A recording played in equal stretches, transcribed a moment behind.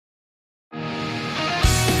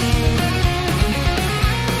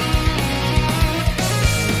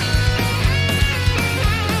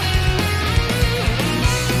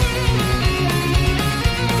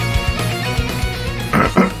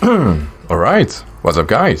Alright, what's up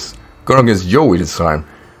guys? Going against Yoey this time.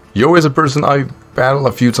 Yoey is a person I've battled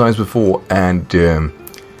a few times before, and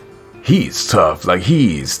he's tough, like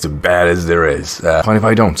he's the baddest there is. Fine if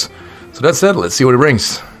I don't. So that said, let's see what he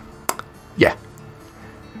brings. Yeah.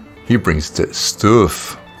 He brings the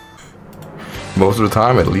stuff. Most of the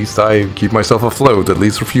time, at least I keep myself afloat, at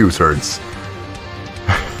least for a few turns.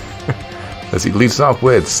 Let's see, leads off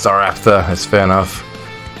with Staraptor, that's fair enough.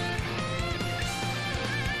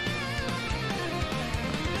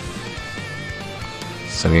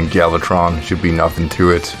 Sending Galvatron should be nothing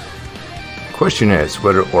to it. Question is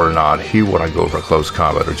whether or not he wanna go for close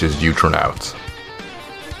combat or just U-turn out.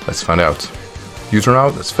 Let's find out. U-turn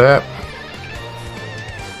out, that's fair.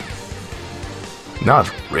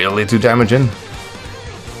 Not really too damaging.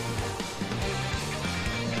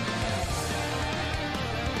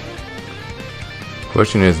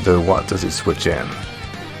 Question is though, what does it switch in?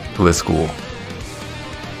 Blitzschool.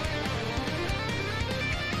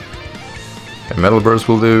 A Metal Burst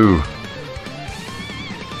will do.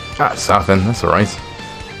 Ah, something, that's alright.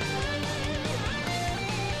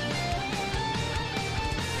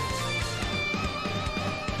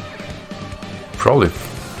 Probably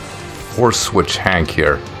force switch Hank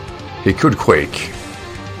here. He could Quake.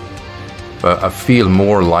 But I feel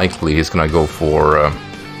more likely he's gonna go for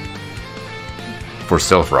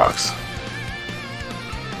Stealth Rocks.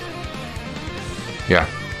 Yeah.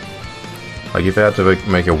 Like if I had to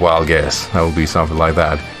make a wild guess, that would be something like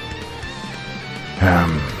that.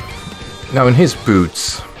 Now in his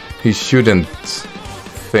boots, he shouldn't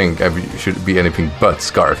think I should be anything but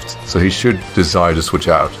scarfed, so he should decide to switch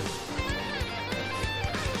out.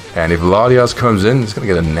 And if LATIAS comes in, it's gonna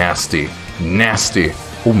get a nasty.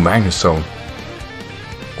 Oh, Magnusone.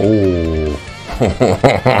 Oh.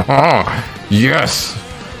 Yes!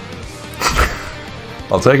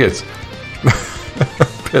 I'll take it.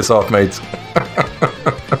 Piss off, mate.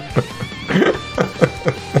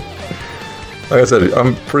 Like I said,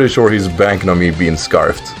 I'm pretty sure he's banking on me being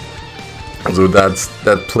scarfed. So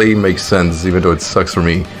that play makes sense, even though it sucks for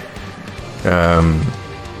me.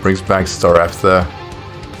 Brings back Staraptor.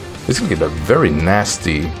 This can get a very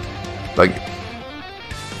nasty... Like,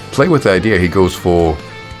 play with the idea he goes for...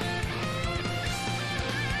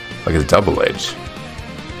 like a double edge.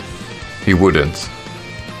 He wouldn't.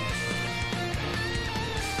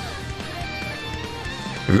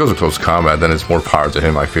 If he goes to close combat, then it's more power to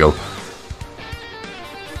him, I feel.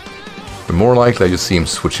 But more likely I just see him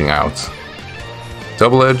switching out.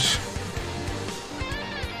 Double edge.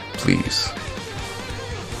 Please.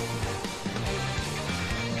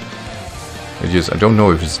 I don't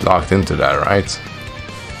know if it's locked into that, right?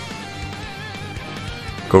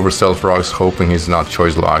 Go for Stealth Rocks, hoping he's not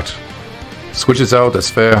choice locked. Switches out, that's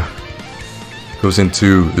fair. Goes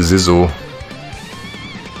into Zizzle.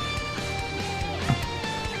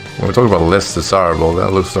 When we talk about less desirable,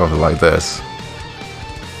 that looks something like this.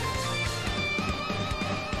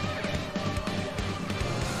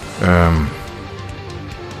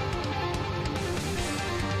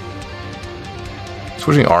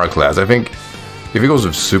 Switching R class, I think if he goes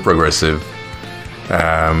with super aggressive,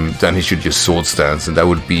 then he should just Sword Stance, and that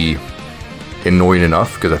would be annoying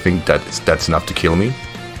enough, because I think that's enough to kill me.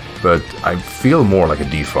 But I feel more like a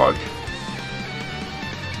defog.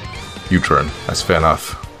 U-turn, that's fair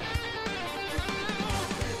enough.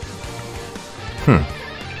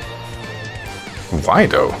 Why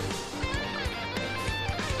though?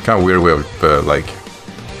 Kind of weird way of like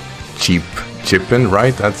cheap chipping,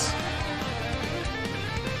 right? That's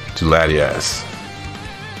to LATIAS.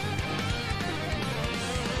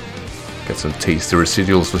 Get some tasty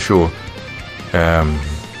residuals for sure. I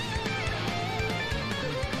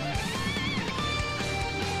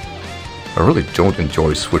really don't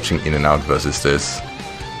enjoy switching in and out versus this.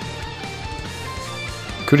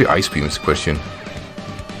 Could he Ice Beam is the question.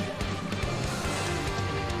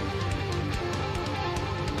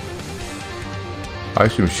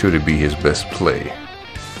 Ice Beam should be his best play.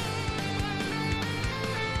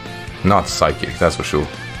 Not Psychic, that's for sure.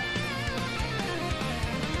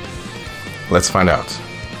 Let's find out.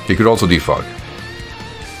 He could also defog.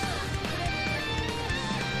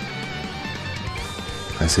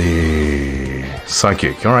 I see.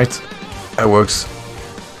 Psychic, alright. That works.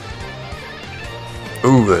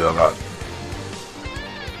 Ooh, they are not.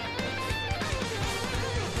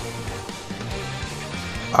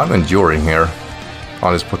 I'm enduring here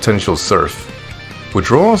on his potential surf.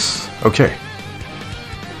 Withdraws? Okay.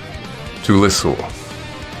 To Lissaw.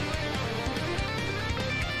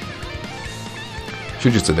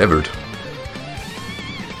 Should just endeavored.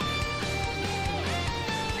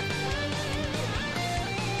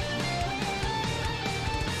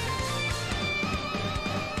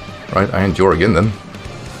 Right, I endure again then.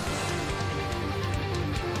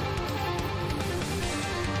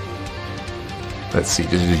 Let's see,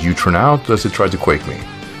 does it U-turn out? Does it try to quake me?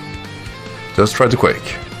 Does try to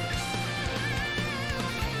quake.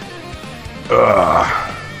 Ugh.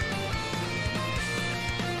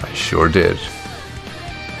 I sure did.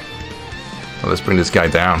 Well, let's bring this guy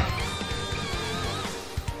down.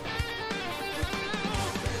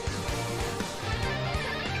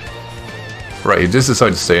 Right, he just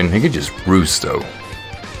decided to stay in. He could just roost though.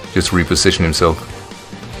 Just reposition himself.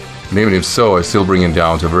 Maybe if so, I still bring him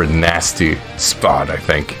down to a very nasty spot, I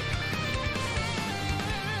think.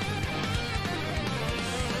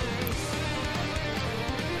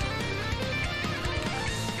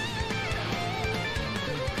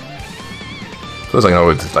 Feels like I know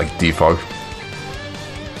it's like defog.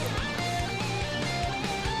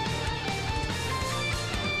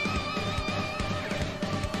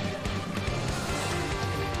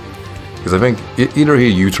 Because I think either he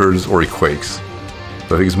U-turns or he quakes.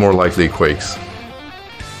 So I think it's more likely he quakes.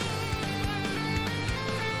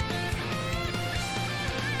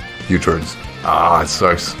 U-turns. Ah, it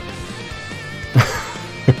sucks.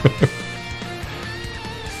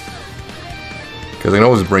 Because I can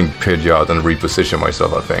always bring Pidge out and reposition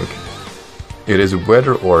myself, I think. It is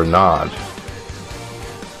whether or not.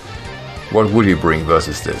 What would he bring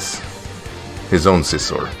versus this? His own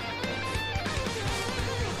Scizor.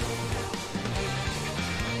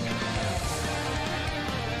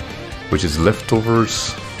 Which is leftovers,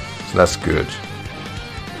 so that's good.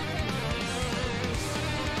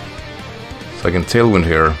 So I can Tailwind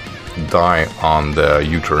here, die on the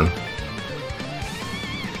U-turn.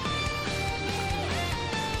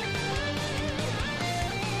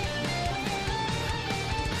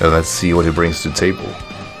 And let's see what he brings to the table.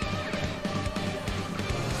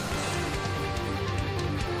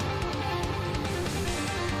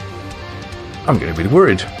 I'm getting a bit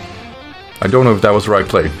worried. I don't know if that was the right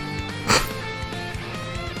play.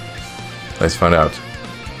 Let's find out.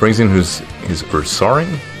 Brings in his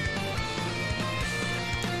Ursaring.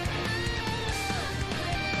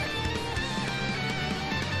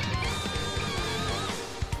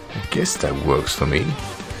 I guess that works for me.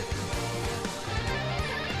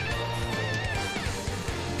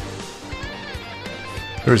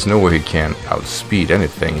 There's no way he can outspeed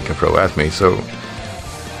anything he can throw at me, so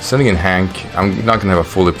sending in Hank, I'm not gonna have a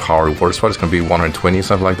fully powered Water Spot, it's gonna be 120,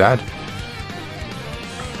 something like that.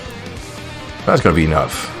 That's gonna be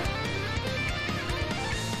enough.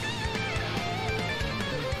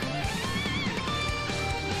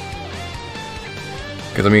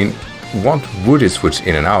 Because I mean, what would he switch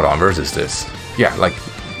in and out on versus this? Yeah, like,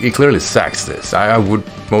 he clearly sacks this. I would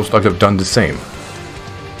most likely have done the same.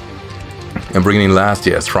 And bringing in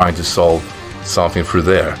LATIAS, trying to solve something through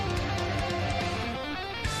there.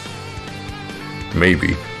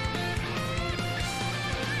 Maybe.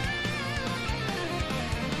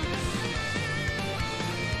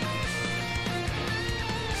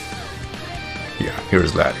 Yeah,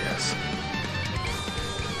 here's LATIAS.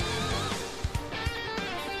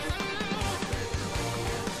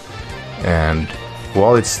 And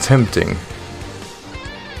while it's tempting,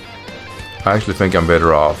 I actually think I'm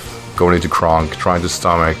better off going into Kronk, trying to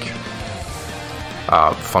stomach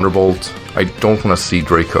Thunderbolt. I don't want to see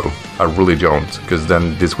Draco. I really don't, because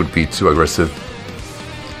then this would be too aggressive.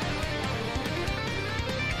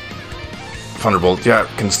 Thunderbolt, yeah,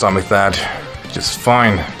 can stomach that just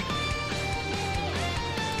fine.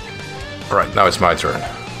 Alright, now it's my turn.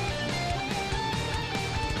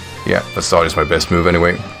 Yeah, Facade is my best move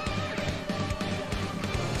anyway.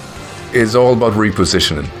 It's all about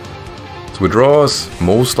repositioning. So withdraws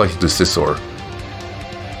most likely to Scizor.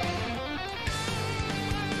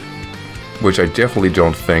 Which I definitely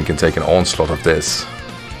don't think can take an onslaught of this.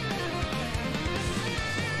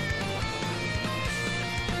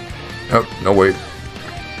 Oh, no way.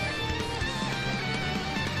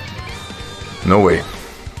 No way.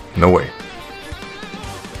 No way.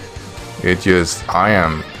 It just, I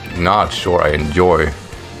am not sure I enjoy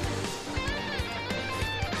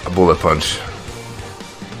a bullet punch.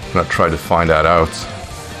 I'm gonna try to find that out.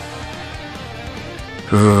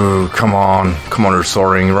 Ooh, come on,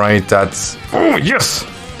 Ursaring, right? That's, oh yes,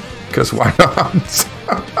 because why not?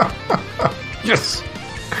 Yes.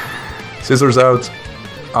 Scizor's out.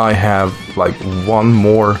 I have like one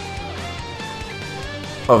more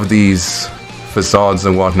of these facades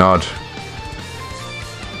and whatnot.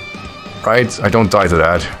 Right? I don't die to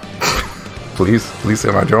that. Please say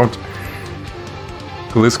I don't.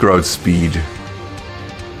 Let's grow out speed.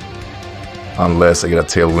 Unless I get a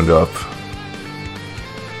Tailwind up.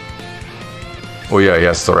 Oh yeah, he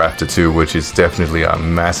has Star After too, which is definitely a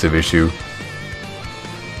massive issue.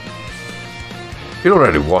 It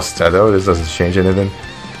already was that though, this doesn't change anything.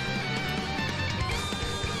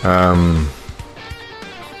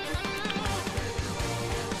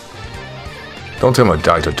 Don't tell me I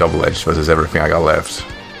died to Double Edge versus everything I got left.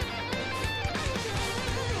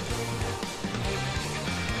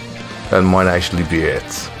 That might actually be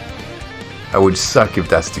it. I would suck if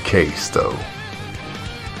that's the case though.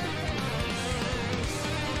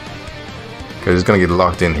 Because he's gonna get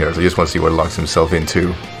locked in here, so I just want to see what he locks himself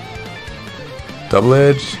into. Double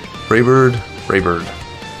Edge, Braybird, Braybird.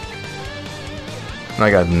 And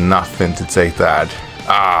I got nothing to take that.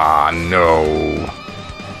 Ah, no.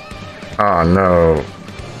 Ah, no.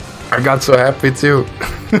 I got so happy too.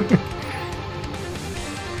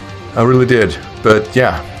 I really did, but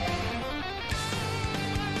yeah.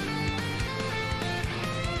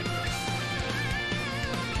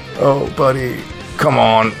 Oh, buddy. Come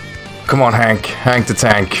on. Come on, Hank. Hank the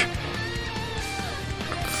Tank.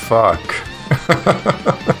 Fuck.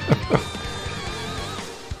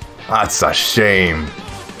 That's a shame.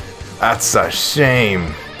 That's a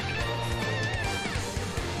shame.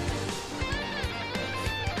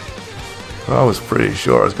 I was pretty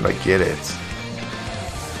sure I was gonna get it.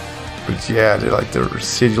 But yeah, like the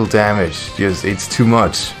residual damage, just it's too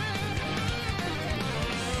much.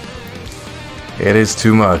 It is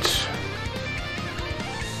too much.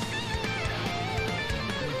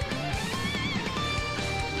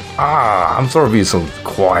 Ah, I'm sorry being so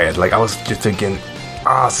quiet. Like I was just thinking,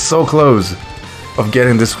 so close of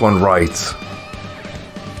getting this one right.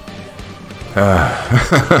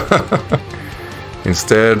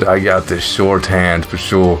 Instead, I got this shorthand for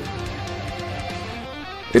sure.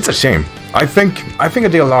 It's a shame. I think I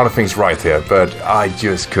did a lot of things right here, but I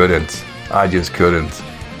just couldn't. I just couldn't.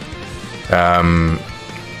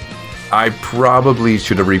 I probably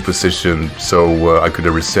should have repositioned so I could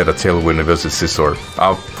have reset a Tailwind versus Scizor.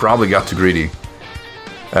 I probably got too greedy.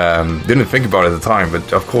 Didn't think about it at the time,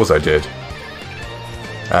 but of course I did.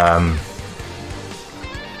 And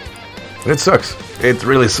it sucks. It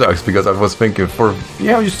really sucks because I was thinking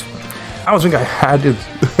I was thinking I had it.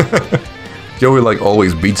 Joey like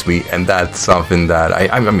always beats me, and that's something that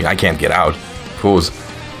I mean I can't get out. Of course,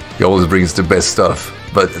 he always brings the best stuff,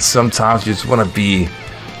 but sometimes you just want to be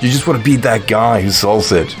that guy who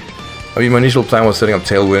solves it. I mean, my initial plan was setting up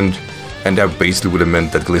Tailwind, and that basically would have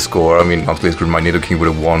meant that not Gliscor, my Nidoking would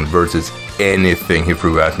have won versus anything he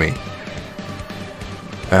threw at me.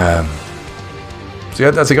 So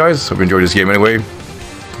yeah, that's it guys. Hope you enjoyed this game anyway.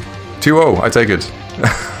 2-0, I take it.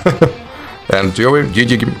 And Joey,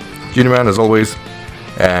 GG man as always.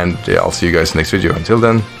 And I'll see you guys next video. Until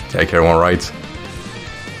then, take care, everyone, right?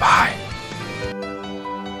 Bye.